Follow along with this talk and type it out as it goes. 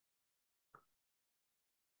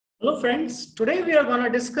Hello friends, today we are going to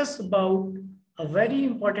discuss about a very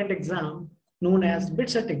important exam known as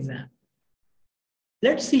BITSAT exam.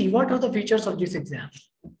 Let's see what are the features of this exam.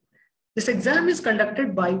 This exam is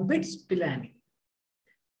conducted by BITS Pilani.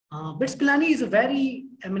 BITS Pilani is a very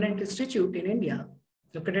eminent institute in India,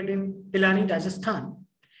 located in Pilani, Rajasthan.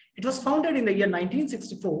 It was founded in the year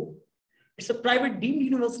 1964. It's a private deemed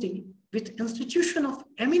university with institution of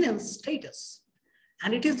eminence status.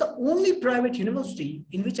 And it is the only private university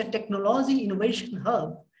in which a technology innovation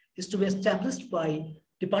hub is to be established by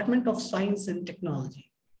Department of Science and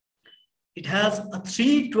Technology. It has a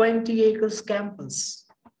 320 acres campus.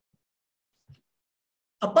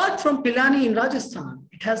 Apart from Pilani in Rajasthan,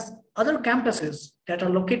 it has other campuses that are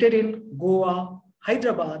located in Goa,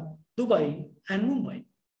 Hyderabad, Dubai, and Mumbai.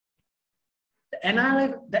 The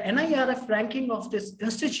NIRF ranking of this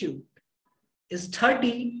institute is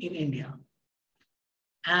 30 in India.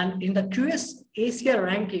 And in the QS Asia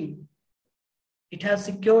ranking, it has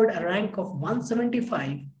secured a rank of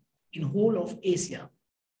 175 in whole of Asia.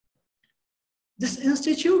 This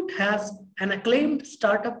institute has an acclaimed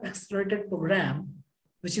startup accelerated program,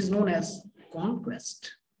 which is known as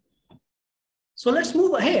Conquest. So let's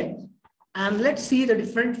move ahead and let's see the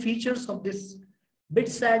different features of this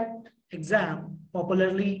BITSAT exam,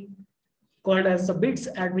 popularly called as the BITS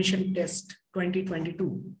Admission Test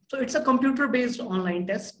 2022. So it's a computer-based online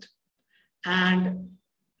test, and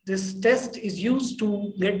this test is used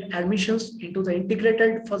to get admissions into the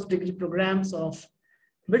integrated first degree programs of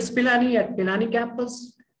BITS Pilani at Pilani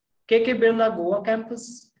campus, KK Birla Goa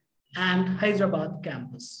campus, and Hyderabad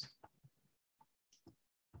campus.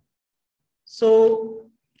 So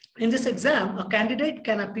in this exam, a candidate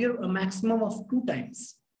can appear a maximum of 2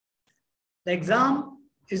 times. The exam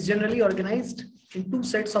is generally organized in 2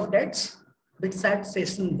 sets of dates, BITSAT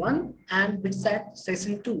Session 1 and BITSAT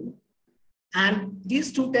Session 2. And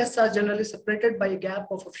these 2 tests are generally separated by a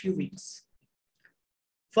gap of a few weeks.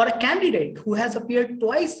 For a candidate who has appeared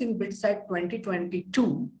twice in BITSAT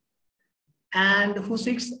 2022 and who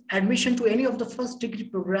seeks admission to any of the first degree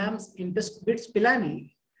programs in BITS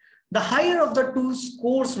Pilani, the higher of the 2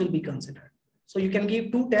 scores will be considered. So you can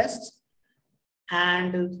give 2 tests,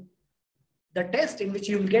 and the test in which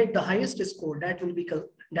you will get the highest score, that will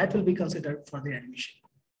be considered for the admission.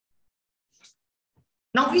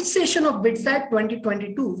 Now, each session of BITSAT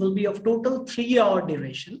 2022 will be of total 3-hour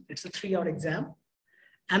duration. It's a 3-hour exam.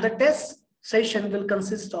 And the test session will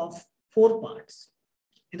consist of 4 parts.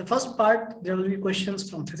 In the first part, there will be questions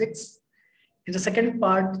from physics. In the second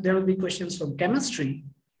part, there will be questions from chemistry.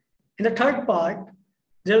 In the third part,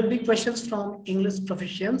 there will be questions from English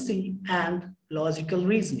proficiency and logical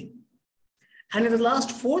reasoning. And in the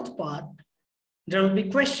last 4th part, there will be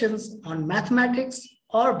questions on mathematics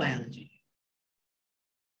or biology.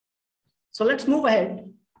 So let's move ahead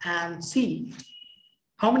and see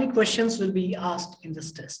how many questions will be asked in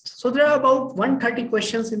this test. So there are about 130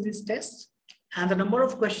 questions in this test, and the number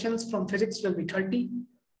of questions from physics will be 30.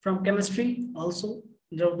 From chemistry also,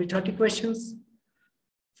 there will be 30 questions.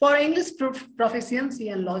 For English proficiency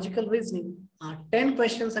and logical reasoning, 10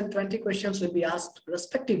 questions and 20 questions will be asked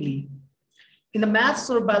respectively. In the maths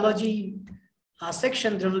or biology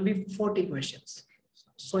section, there will be 40 questions.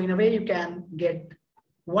 So in a way, you can get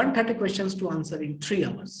 130 questions to answer in 3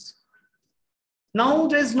 hours. Now,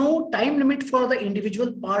 there is no time limit for the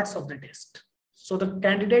individual parts of the test. So the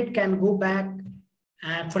candidate can go back,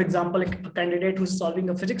 and for example, a candidate who is solving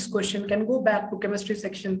a physics question can go back to chemistry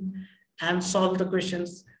section and solve the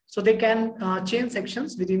questions. So they can change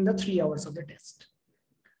sections within the 3 hours of the test.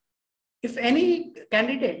 If any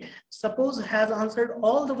candidate, suppose, has answered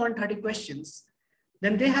all the 130 questions,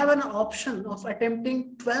 then they have an option of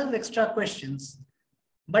attempting 12 extra questions,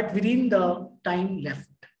 but within the time left.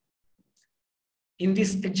 In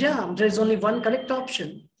this exam, there is only one correct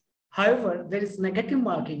option. However, there is negative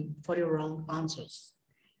marking for your wrong answers.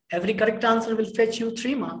 Every correct answer will fetch you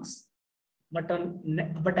 3 marks, but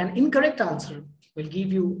an incorrect answer will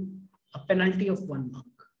give you a penalty of 1 mark.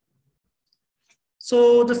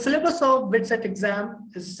 So the syllabus of BITSAT exam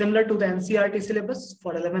is similar to the NCERT syllabus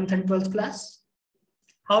for 11th and 12th class.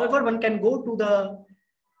 However, one can go to the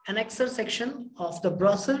annexer section of the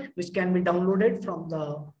browser, which can be downloaded from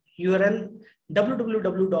the URL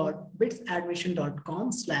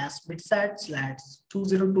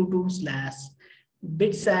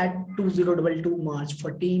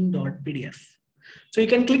www.bitsat/2022/bitsat2022march14.pdf. So you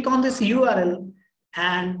can click on this URL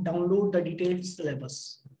and download the detailed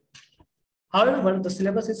syllabus. However, the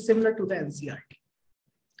syllabus is similar to the NCERT.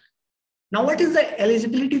 Now, what is the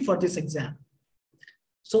eligibility for this exam?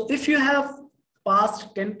 So if you have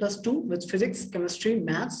passed 10+2 with physics, chemistry,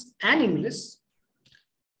 maths, and English,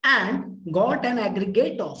 and got an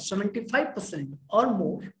aggregate of 75% or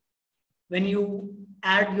more when you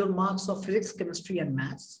add your marks of physics, chemistry, and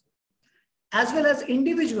maths, as well as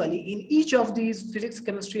individually in each of these physics,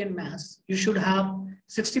 chemistry, and maths, you should have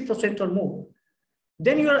 60% or more,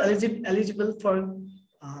 then you are eligible for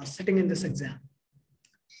sitting in this exam.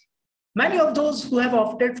 Many of those who have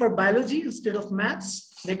opted for biology instead of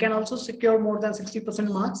maths, they can also secure more than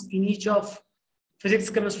 60% marks in each of physics,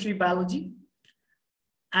 chemistry, biology.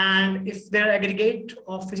 And if their aggregate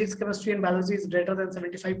of physics, chemistry, and biology is greater than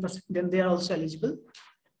 75%, then they are also eligible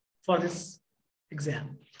for this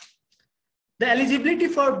exam. The eligibility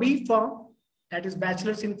for B Pharm, that is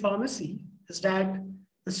Bachelor's in Pharmacy, is that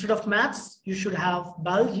instead of maths, you should have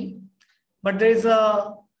biology. But there is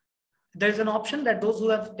an option that those who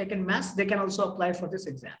have taken maths, they can also apply for this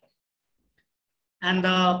exam. And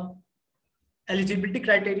the eligibility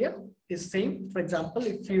criteria is same. For example,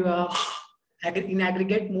 if you are in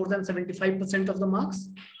aggregate more than 75% of the marks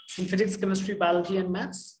in physics, chemistry, biology, and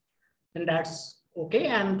maths, then that's okay.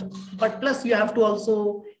 But plus you have to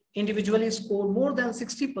also individually score more than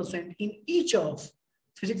 60% in each of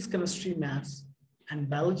physics, chemistry, maths, and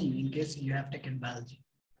biology in case you have taken biology.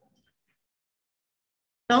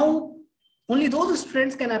 Now, only those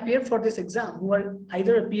students can appear for this exam who are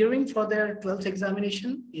either appearing for their 12th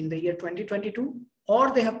examination in the year 2022,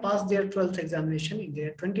 or they have passed their 12th examination in the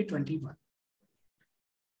year 2021.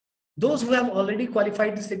 Those who have already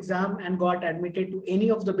qualified this exam and got admitted to any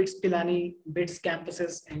of the BITS Pilani, BITS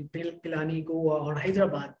campuses in Pilani, Goa, or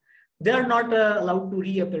Hyderabad, they are not allowed to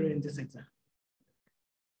reappear in this exam.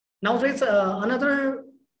 Now there's another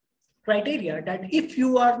criteria that if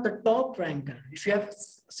you are the top ranker, if you have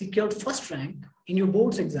secured first rank in your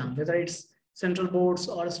boards exam, whether it's central boards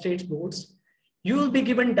or state boards, you will be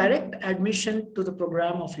given direct admission to the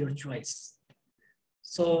program of your choice.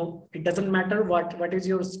 So it doesn't matter what is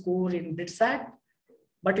your score in BITSAT,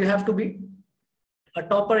 but you have to be a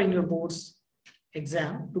topper in your boards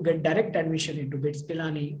exam to get direct admission into BITS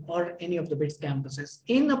Pilani or any of the BITS campuses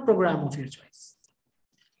in a program of your choice.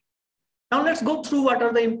 Now let's go through what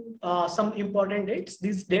are the some important dates.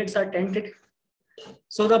 These dates are tentative.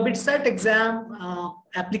 So the BITSAT exam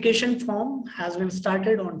application form has been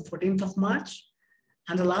started on 14th of March.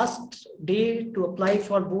 And the last day to apply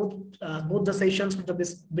for both the sessions of the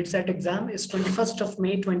BITSAT exam is 21st of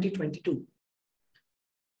May 2022.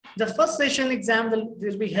 The first session exam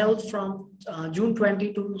will be held from June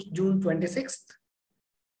 20 to June 26th.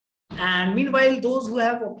 And meanwhile, those who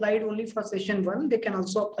have applied only for session 1, they can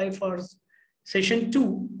also apply for session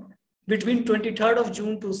 2 between 23rd of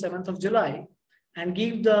June to 7th of July and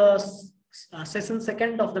give the session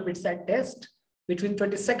 2nd of the BITSAT test between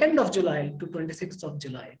 22nd of July to 26th of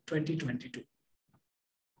July, 2022.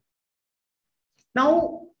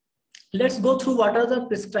 Now, let's go through what are the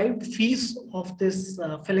prescribed fees of this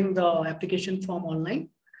filling the application form online.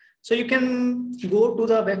 So you can go to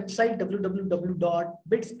the website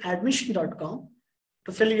www.bitsadmission.com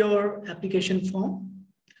to fill your application form.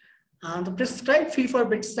 The prescribed fee for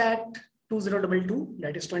BITSAT 2022,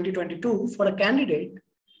 that is 2022, for a candidate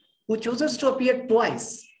who chooses to appear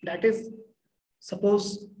twice, that is,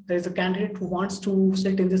 suppose there is a candidate who wants to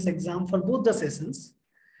sit in this exam for both the sessions,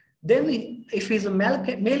 then if he's a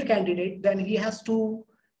male candidate, then he has to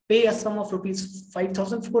pay a sum of rupees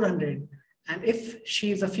 5,400. And if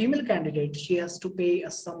she is a female candidate, she has to pay a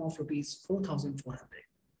sum of rupees 4,400.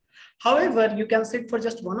 However, you can sit for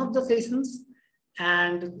just one of the sessions,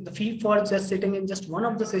 and the fee for just sitting in just one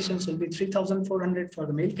of the sessions will be 3,400 for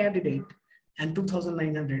the male candidate and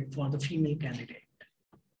 2,900 for the female candidate.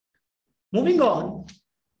 Moving on,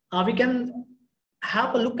 we can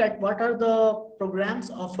have a look at what are the programs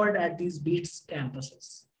offered at these BITS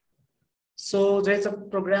campuses. So there's a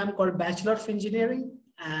program called Bachelor of Engineering,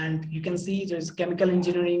 and you can see there's chemical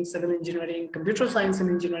engineering, civil engineering, computer science and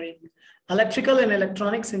engineering, electrical and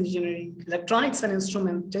electronics engineering, electronics and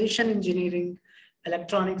instrumentation engineering,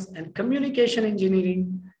 electronics and communication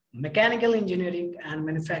engineering, mechanical engineering, and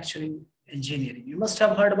manufacturing engineering. You must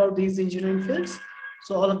have heard about these engineering fields.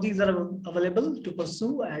 So all of these are available to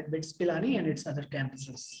pursue at BITS Pilani and its other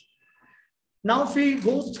campuses. Now, if we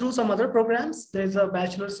go through some other programs, there's a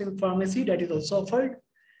Bachelor's in Pharmacy that is also offered.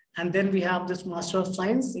 And then we have this Master of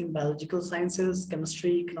Science in Biological Sciences,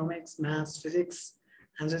 Chemistry, Economics, Maths, Physics.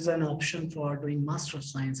 And there's an option for doing Master of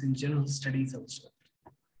Science in General Studies also.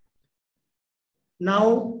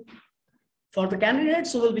 Now, for the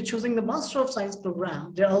candidates who will be choosing the Master of Science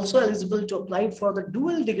program, they're also eligible to apply for the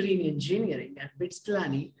dual degree in engineering at BITS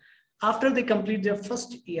Pilani after they complete their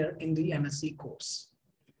first year in the MSc course.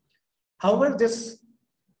 However, this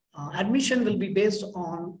admission will be based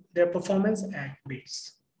on their performance at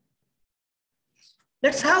BITS.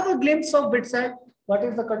 Let's have a glimpse of BITSAT. What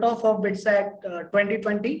is the cutoff of BITSAT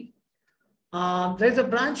 2020? There's a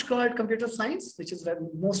branch called computer science, which is the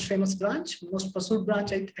most famous branch, most pursued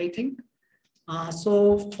branch, I think.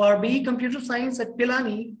 So for BE computer science at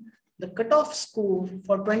Pilani, the cutoff score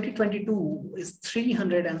for 2022 is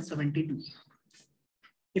 372.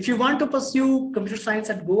 If you want to pursue computer science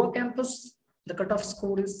at Goa campus, the cutoff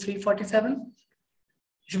score is 347.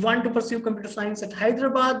 If you want to pursue computer science at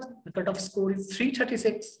Hyderabad, the cutoff score is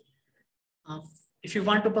 336. If you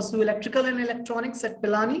want to pursue electrical and electronics at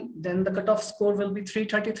Pilani, then the cutoff score will be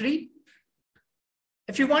 333.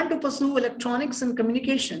 If you want to pursue electronics and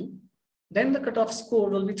communication, then the cutoff score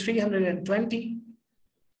will be 320.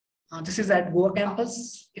 This is at Goa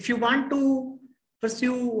campus. If you want to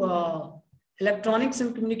pursue electronics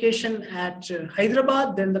and communication at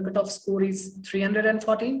Hyderabad, then the cutoff score is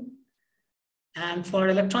 314. And for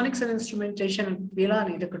electronics and instrumentation at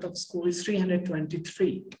Pilani, the cutoff score is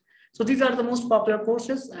 323. So these are the most popular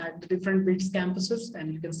courses at the different BITS campuses.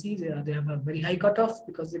 And you can see they have a very high cutoff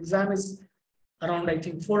because the exam is around, I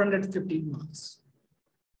think, 450 marks.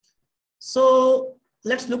 So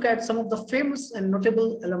let's look at some of the famous and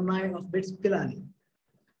notable alumni of BITS Pilani.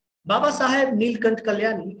 Baba Saheb Neelkant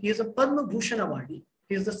Kalyani, he is a Padma Bhushan awardee.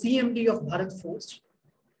 He is the CMD of Bharat Force.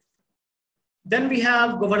 Then we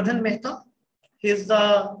have Govardhan Mehta. He is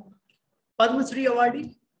the Padma Shri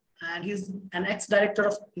awardee, and he's an ex-director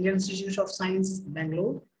of Indian Institute of Science,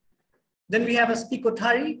 Bangalore. Then we have S.P.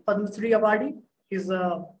 Kothari, Padma Shri awardee.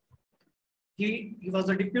 He was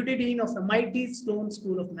the deputy dean of MIT Sloan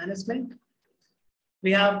School of Management.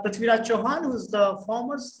 We have Prithviraj Chauhan, who is the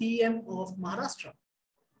former CM of Maharashtra.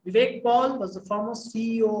 Vivek Paul was the former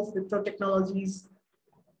CEO of Wipro Technologies.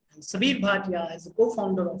 And Sabir Bhatia is the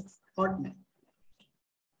co-founder of Hotmail.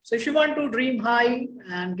 So if you want to dream high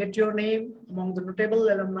and get your name among the notable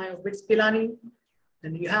alumni of BITS Pilani,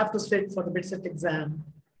 then you have to sit for the BITSAT exam,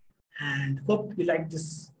 and hope you like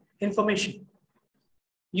this information.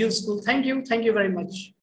 Useful. Thank you. Thank you very much.